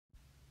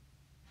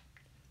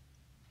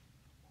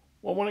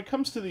Well, when it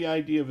comes to the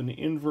idea of an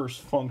inverse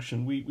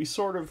function, we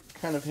sort of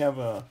kind of have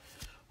a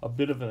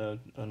bit of an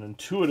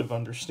intuitive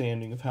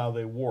understanding of how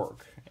they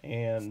work.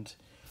 And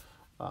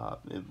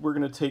we're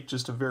going to take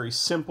just a very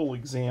simple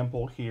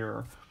example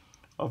here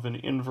of an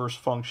inverse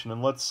function.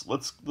 And let's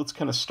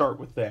kind of start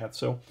with that.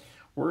 So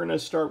we're going to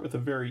start with a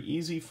very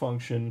easy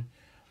function.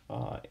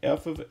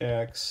 F of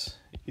x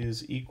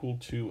is equal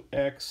to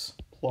x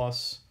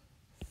plus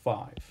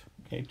 5.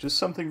 Okay, just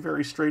something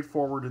very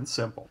straightforward and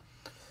simple.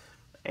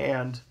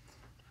 And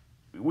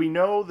we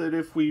know that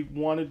if we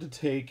wanted to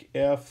take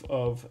f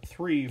of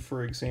 3,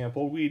 for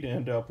example, we'd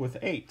end up with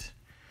 8.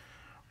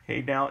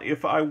 Okay, now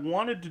if I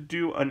wanted to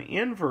do an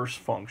inverse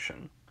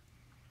function,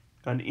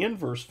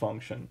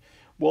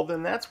 well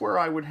then that's where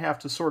I would have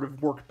to sort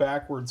of work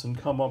backwards and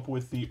come up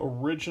with the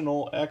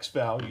original x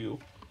value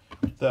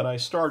that I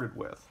started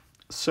with.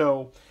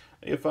 So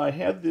if I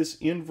had this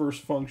inverse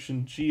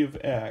function g of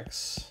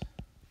x,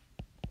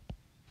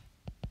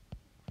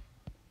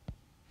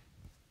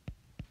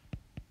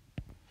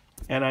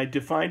 and I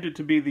defined it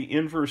to be the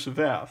inverse of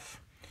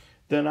f,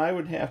 then I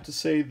would have to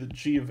say that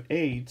g of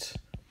 8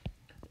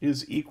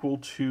 is equal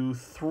to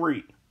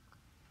 3.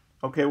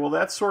 Okay, well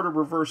that sort of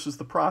reverses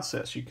the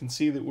process. You can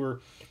see that we're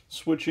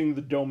switching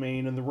the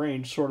domain and the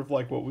range, sort of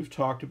like what we've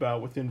talked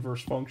about with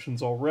inverse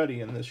functions already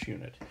in this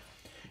unit.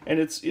 And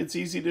it's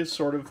easy to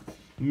sort of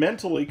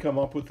mentally come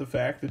up with the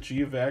fact that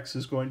g of x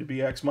is going to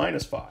be x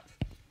minus 5.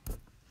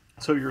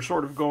 So you're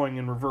sort of going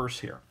in reverse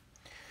here.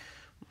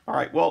 All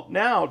right, well,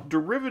 now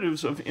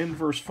derivatives of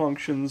inverse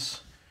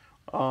functions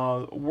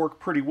work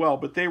pretty well,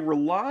 but they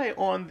rely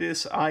on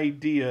this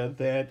idea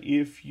that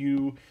if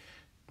you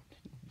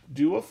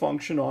do a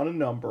function on a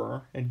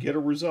number and get a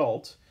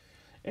result,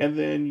 and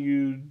then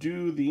you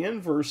do the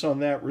inverse on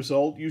that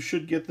result, you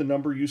should get the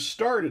number you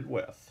started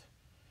with.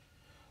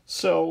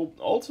 So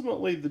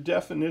ultimately, the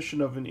definition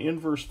of an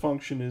inverse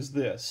function is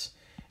this: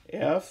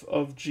 f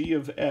of g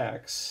of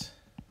x,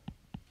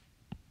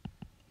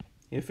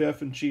 if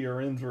f and g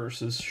are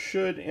inverses,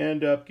 should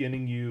end up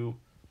getting you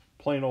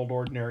plain old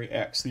ordinary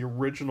x, the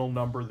original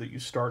number that you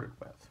started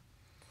with.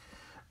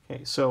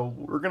 Okay, so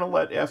we're going to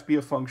let f be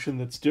a function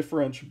that's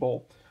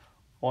differentiable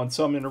on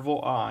some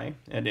interval I,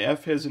 and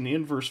f has an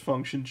inverse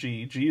function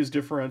g. G is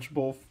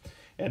differentiable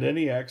at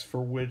any x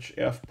for which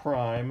f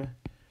prime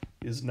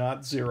is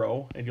not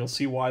 0, and you'll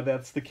see why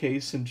that's the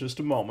case in just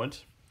a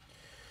moment.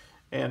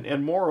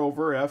 And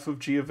moreover, f of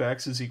g of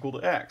x is equal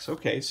to x.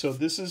 Okay, so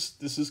this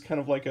is kind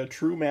of like a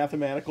true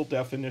mathematical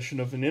definition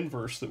of an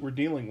inverse that we're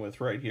dealing with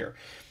right here.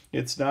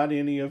 It's not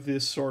any of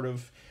this sort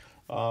of,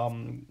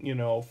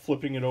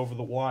 flipping it over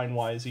the y and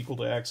y is equal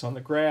to x on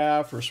the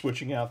graph, or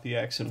switching out the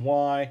x and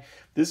y.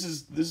 This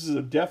is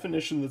a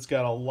definition that's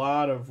got a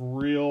lot of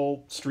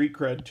real street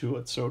cred to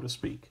it, so to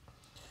speak.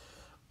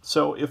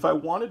 So if I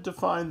wanted to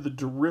find the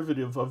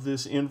derivative of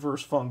this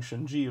inverse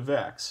function, g of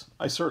x,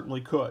 I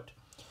certainly could.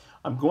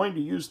 I'm going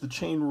to use the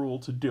chain rule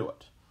to do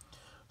it.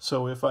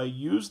 So if I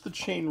use the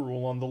chain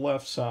rule on the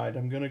left side,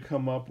 I'm going to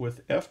come up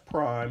with f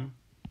prime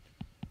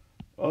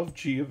of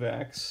g of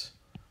x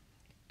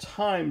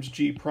times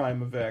g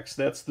prime of x.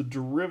 That's the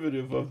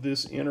derivative of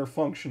this inner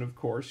function, of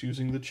course,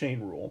 using the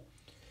chain rule.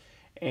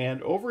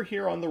 And over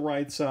here on the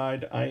right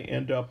side, I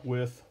end up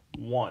with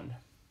 1.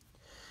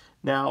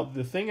 Now,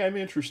 the thing I'm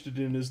interested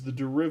in is the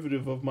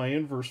derivative of my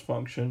inverse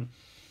function.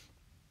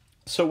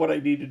 So what I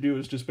need to do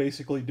is just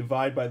basically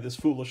divide by this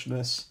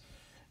foolishness,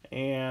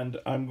 and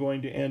I'm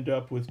going to end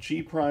up with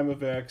g prime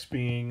of x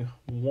being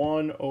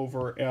 1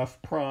 over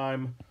f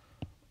prime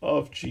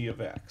of g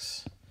of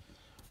x.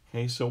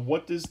 Okay, so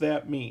what does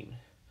that mean?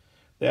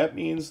 That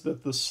means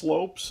that the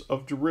slopes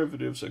of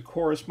derivatives at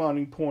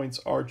corresponding points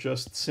are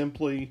just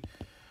simply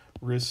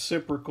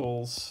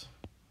reciprocals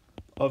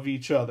of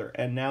each other.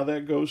 And now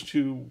that goes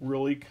to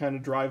really kind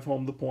of drive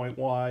home the point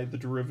why the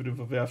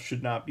derivative of f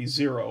should not be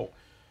 0,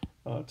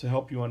 to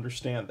help you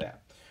understand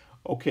that.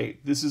 Okay,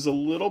 this is a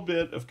little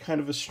bit of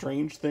kind of a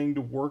strange thing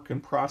to work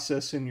and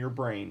process in your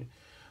brain.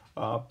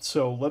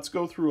 So let's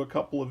go through a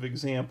couple of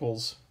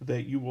examples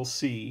that you will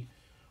see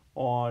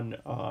on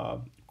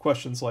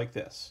questions like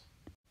this.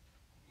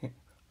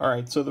 All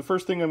right, so the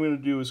first thing I'm going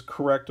to do is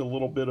correct a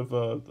little bit of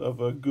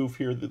a goof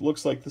here that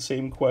looks like the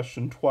same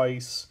question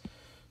twice.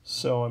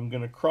 So I'm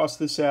going to cross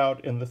this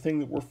out, and the thing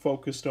that we're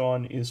focused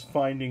on is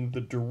finding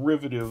the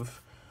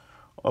derivative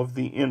of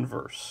the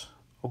inverse.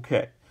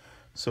 Okay,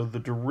 so the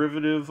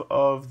derivative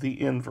of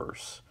the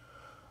inverse.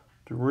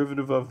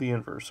 Derivative of the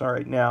inverse. All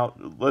right, now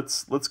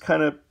let's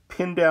kind of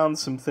pin down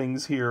some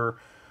things here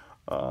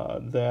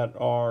that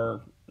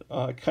are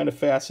kind of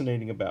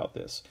fascinating about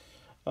this.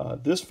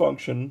 This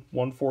function,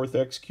 1/4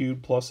 x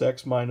cubed plus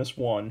x minus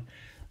 1,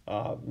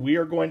 we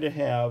are going to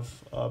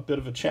have a bit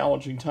of a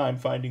challenging time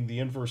finding the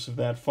inverse of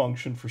that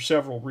function for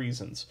several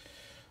reasons.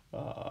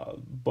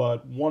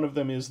 But one of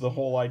them is the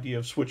whole idea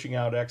of switching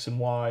out x and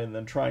y and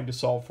then trying to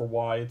solve for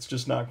y. It's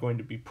just not going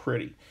to be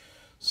pretty.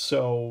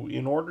 So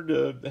in order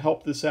to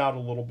help this out a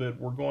little bit,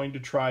 we're going to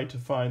try to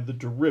find the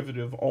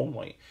derivative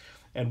only.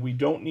 And we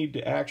don't need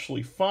to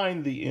actually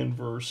find the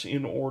inverse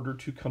in order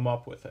to come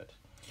up with it.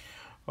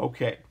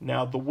 Okay,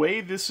 now the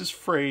way this is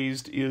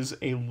phrased is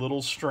a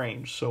little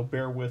strange, so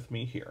bear with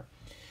me here.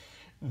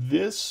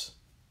 This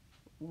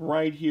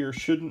right here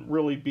shouldn't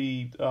really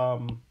be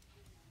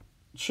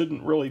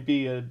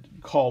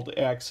called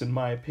x, in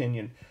my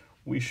opinion.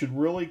 We should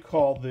really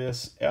call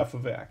this f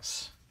of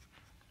x.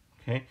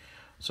 Okay,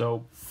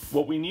 so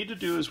what we need to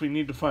do is we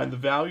need to find the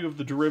value of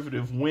the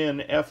derivative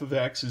when f of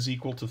x is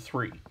equal to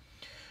 3.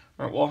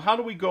 All right, well, how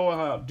do we go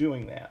about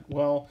doing that?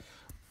 Well,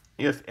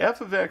 if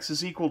f of x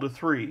is equal to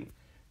 3,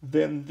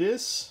 then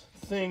this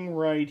thing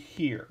right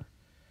here,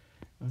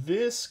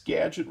 this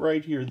gadget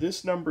right here,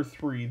 this number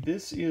 3,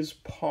 this is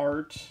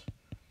part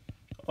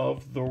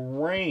of the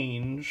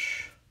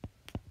range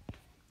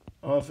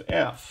of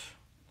f.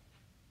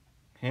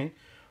 Okay,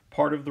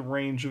 part of the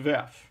range of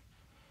f.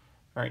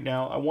 All right,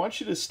 now I want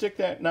you to stick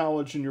that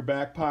knowledge in your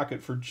back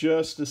pocket for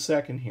just a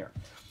second here.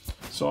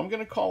 So I'm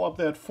going to call up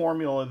that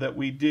formula that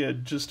we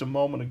did just a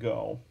moment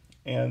ago,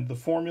 and the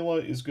formula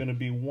is going to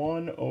be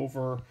 1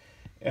 over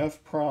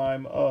f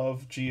prime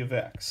of g of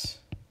x.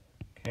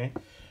 Okay,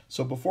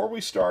 so before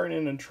we start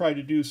in and try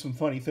to do some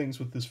funny things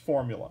with this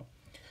formula,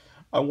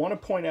 I want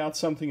to point out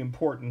something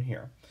important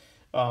here.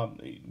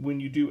 When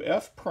you do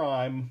f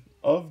prime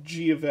of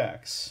g of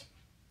x,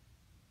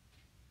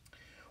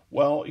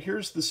 well,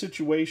 here's the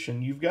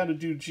situation. You've got to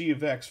do g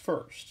of x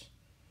first.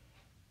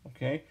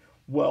 Okay?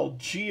 Well,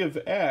 g of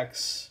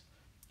x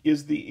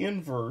is the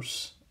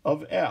inverse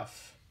of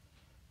f.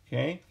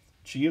 Okay?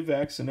 G of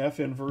x and f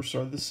inverse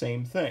are the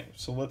same thing.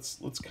 So let's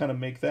kind of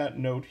make that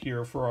note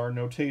here for our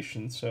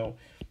notation. So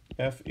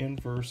f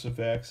inverse of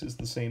x is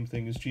the same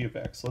thing as g of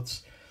x.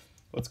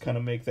 Let's kind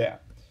of make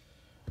that.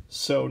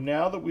 So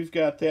now that we've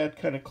got that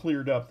kind of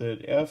cleared up,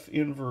 that f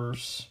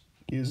inverse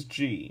is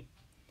g,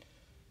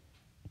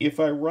 if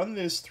I run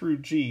this through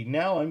g,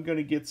 now I'm going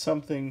to get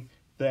something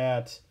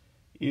that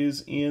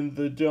is in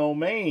the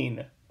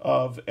domain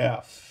of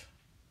f.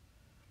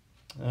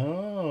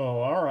 Oh,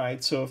 all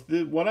right. So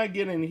if what I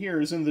get in here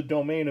is in the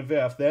domain of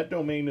f, that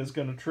domain is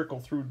going to trickle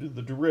through to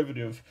the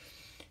derivative,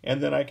 and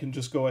then I can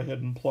just go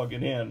ahead and plug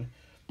it in,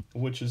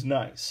 which is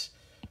nice.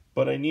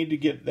 But I need to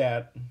get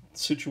that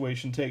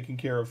situation taken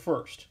care of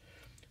first.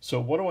 So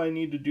what do I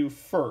need to do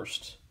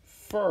first?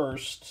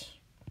 First,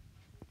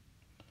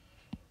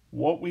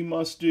 what we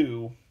must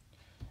do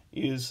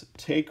is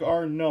take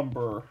our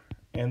number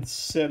and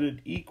set it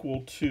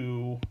equal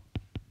to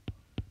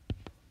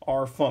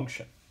our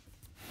function.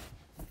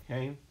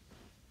 Okay?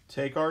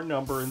 Take our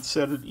number and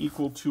set it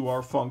equal to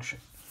our function.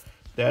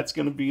 That's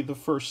going to be the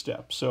first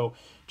step. So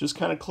just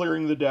kind of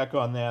clearing the deck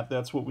on that,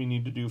 that's what we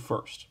need to do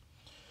first.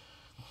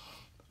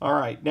 All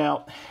right,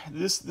 now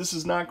this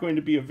is not going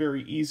to be a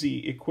very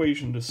easy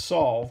equation to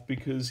solve,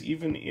 because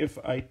even if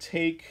I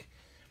take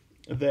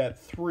that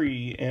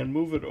 3 and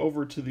move it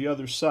over to the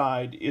other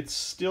side, it's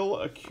still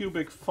a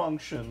cubic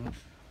function,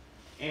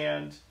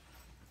 and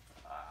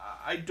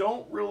I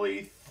don't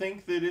really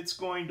think that it's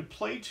going to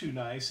play too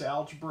nice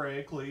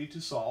algebraically to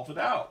solve it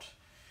out.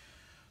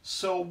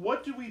 So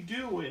what do we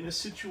do in a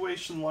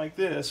situation like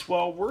this?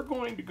 Well, we're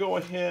going to go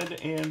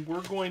ahead and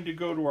we're going to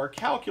go to our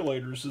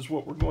calculators is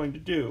what we're going to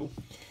do.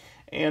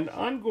 And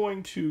I'm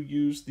going to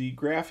use the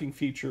graphing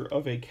feature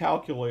of a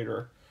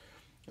calculator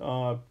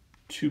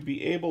to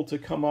be able to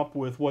come up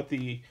with what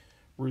the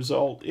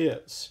result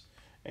is.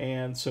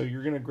 And so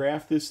you're going to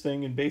graph this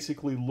thing and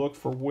basically look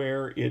for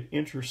where it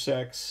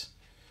intersects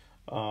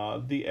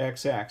the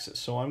x-axis.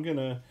 So I'm going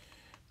to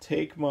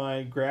take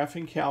my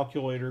graphing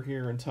calculator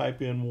here and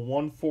type in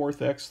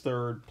 1/4 x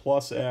third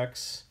plus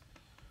x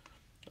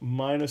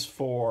minus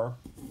 4,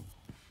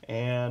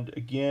 and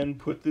again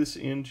put this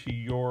into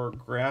your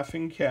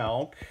graphing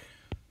calc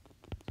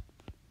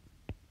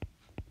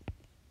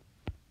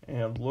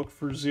and look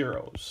for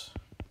zeros.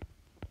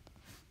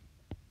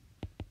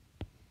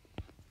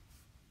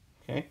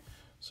 Okay,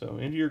 so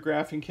into your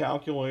graphing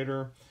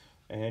calculator,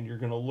 and you're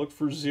going to look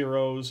for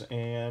zeros,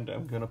 and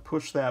I'm going to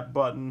push that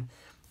button,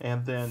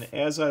 and then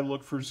as I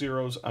look for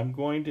zeros, I'm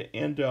going to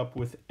end up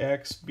with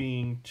x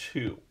being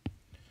 2.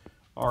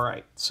 All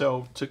right,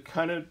 so to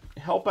kind of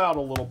help out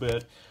a little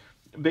bit,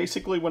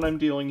 basically what I'm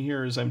dealing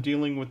here is I'm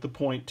dealing with the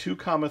point 2,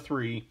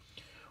 3,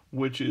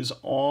 which is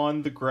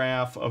on the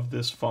graph of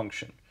this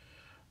function.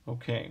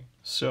 Okay,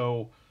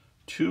 so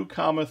 2,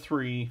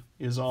 3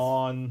 is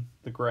on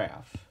the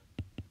graph.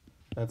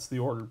 That's the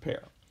ordered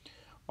pair.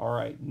 All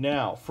right,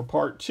 now for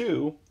part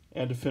 2,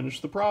 and to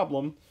finish the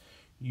problem,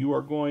 you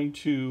are going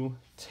to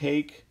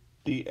take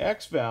the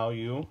x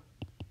value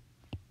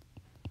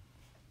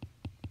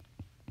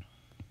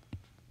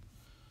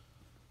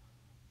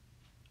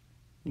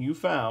you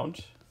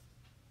found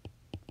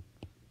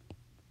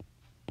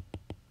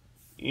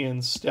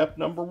in step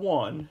number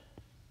 1,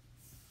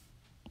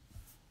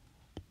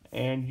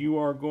 and you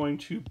are going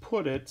to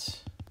put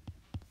it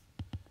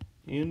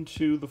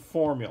into the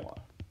formula.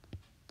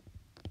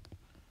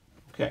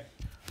 Okay,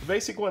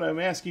 basically what I'm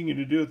asking you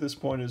to do at this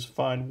point is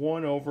find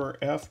 1 over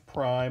f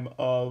prime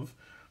of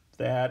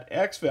that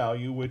x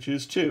value, which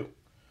is 2.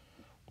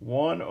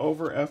 1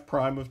 over f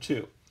prime of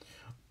 2.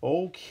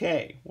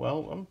 Okay,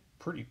 well, I'm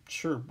pretty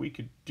sure we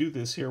could do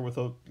this here with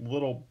a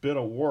little bit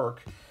of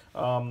work.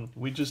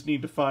 We just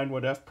need to find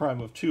what f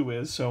prime of 2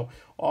 is. So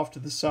off to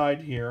the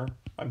side here,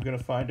 I'm going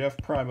to find f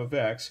prime of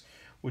x,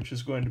 which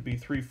is going to be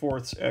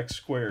 3/4 x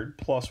squared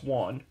plus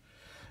 1.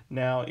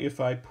 Now, if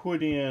I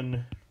put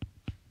in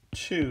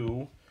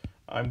 2,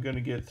 I'm going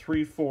to get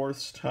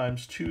 3/4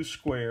 times 2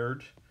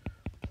 squared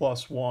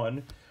plus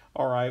 1.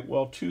 All right,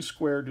 well, 2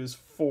 squared is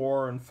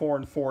 4, and 4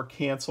 and 4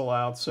 cancel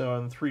out,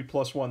 so 3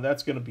 plus 1,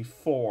 that's going to be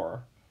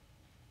 4.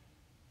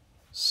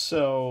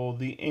 So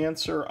the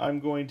answer I'm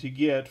going to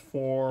get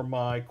for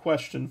my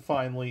question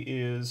finally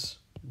is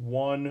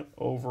 1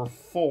 over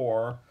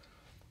 4.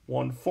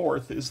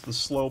 1/4 is the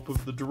slope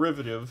of the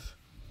derivative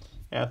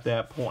at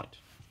that point.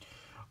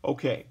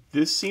 Okay,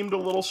 this seemed a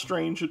little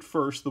strange at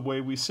first the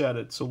way we said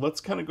it, so let's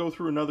kind of go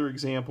through another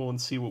example and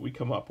see what we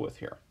come up with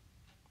here.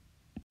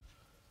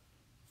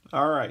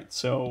 All right,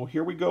 so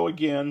here we go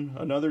again,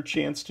 another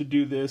chance to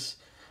do this.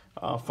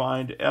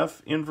 Find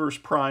f inverse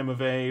prime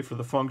of a for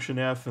the function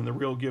f and the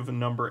real given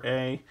number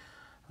a.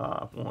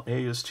 Well,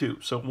 a is 2.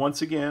 So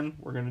once again,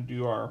 we're going to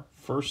do our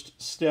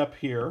first step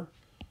here.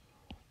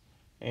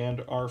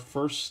 And our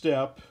first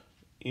step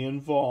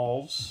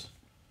involves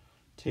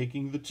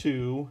taking the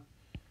 2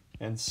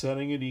 and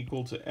setting it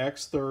equal to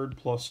x third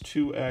plus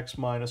 2x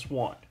minus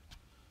 1.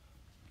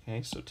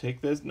 Okay, so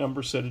take this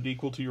number, set it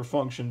equal to your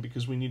function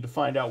because we need to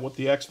find out what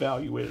the x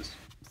value is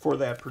for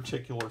that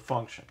particular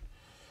function.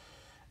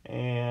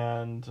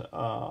 And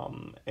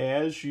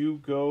as you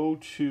go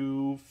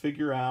to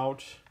figure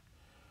out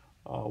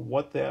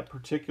what that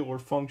particular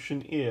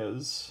function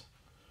is,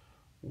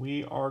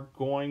 we are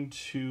going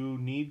to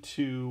need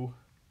to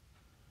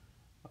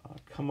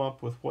come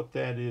up with what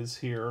that is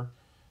here.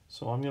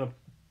 So I'm going to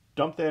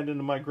dump that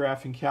into my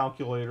graphing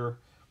calculator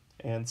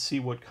and see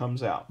what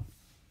comes out.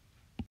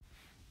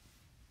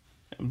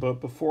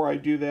 But before I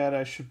do that,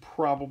 I should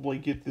probably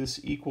get this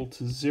equal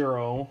to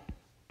 0.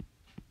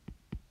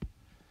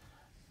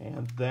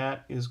 And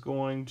that is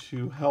going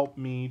to help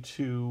me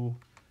to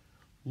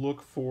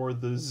look for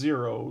the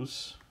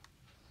zeros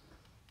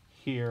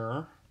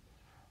here.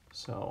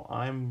 So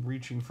I'm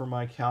reaching for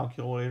my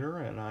calculator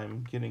and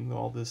I'm getting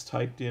all this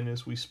typed in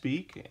as we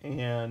speak.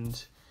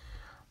 And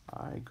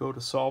I go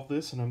to solve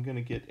this and I'm going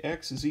to get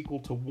x is equal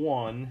to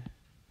 1.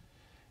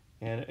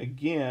 And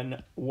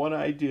again, what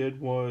I did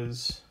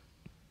was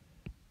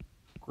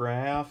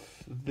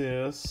graph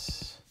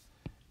this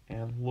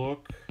and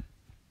look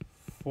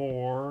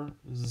for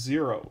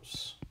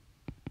zeros.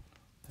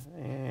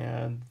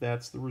 And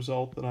that's the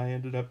result that I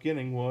ended up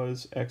getting,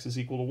 was x is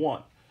equal to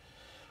 1.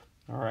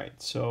 All right,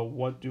 so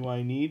what do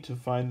I need to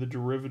find the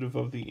derivative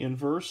of the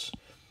inverse?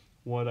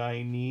 What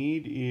I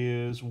need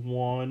is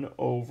 1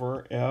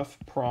 over f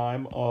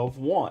prime of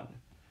 1.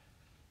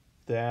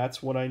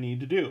 That's what I need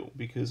to do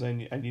because I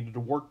needed to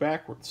work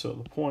backwards. So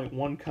the point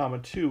 1,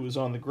 2 is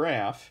on the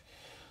graph.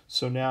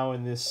 So now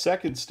in this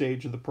second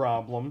stage of the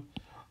problem,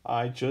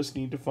 I just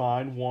need to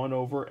find 1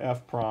 over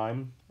f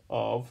prime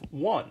of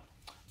 1.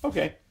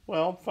 Okay,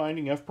 well,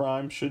 finding f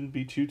prime shouldn't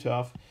be too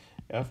tough.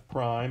 F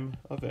prime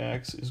of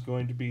x is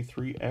going to be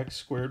 3x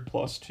squared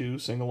plus 2.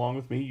 Sing along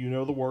with me, you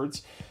know the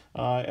words.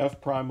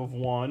 F prime of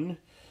 1.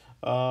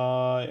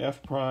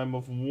 F prime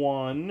of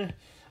 1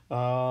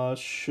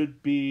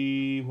 should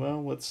be,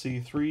 well, let's see,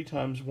 3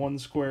 times 1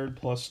 squared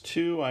plus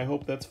 2. I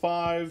hope that's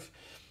 5.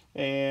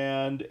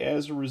 And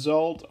as a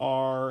result,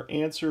 our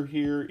answer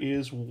here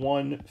is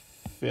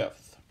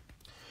 1/5.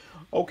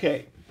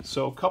 Okay,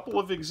 so a couple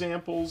of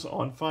examples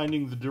on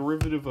finding the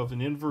derivative of an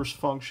inverse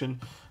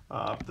function.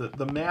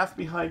 The math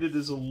behind it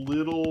is a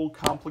little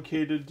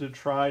complicated to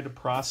try to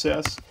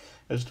process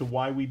as to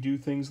why we do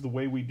things the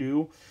way we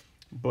do,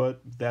 but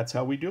that's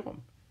how we do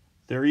them.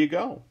 There you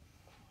go.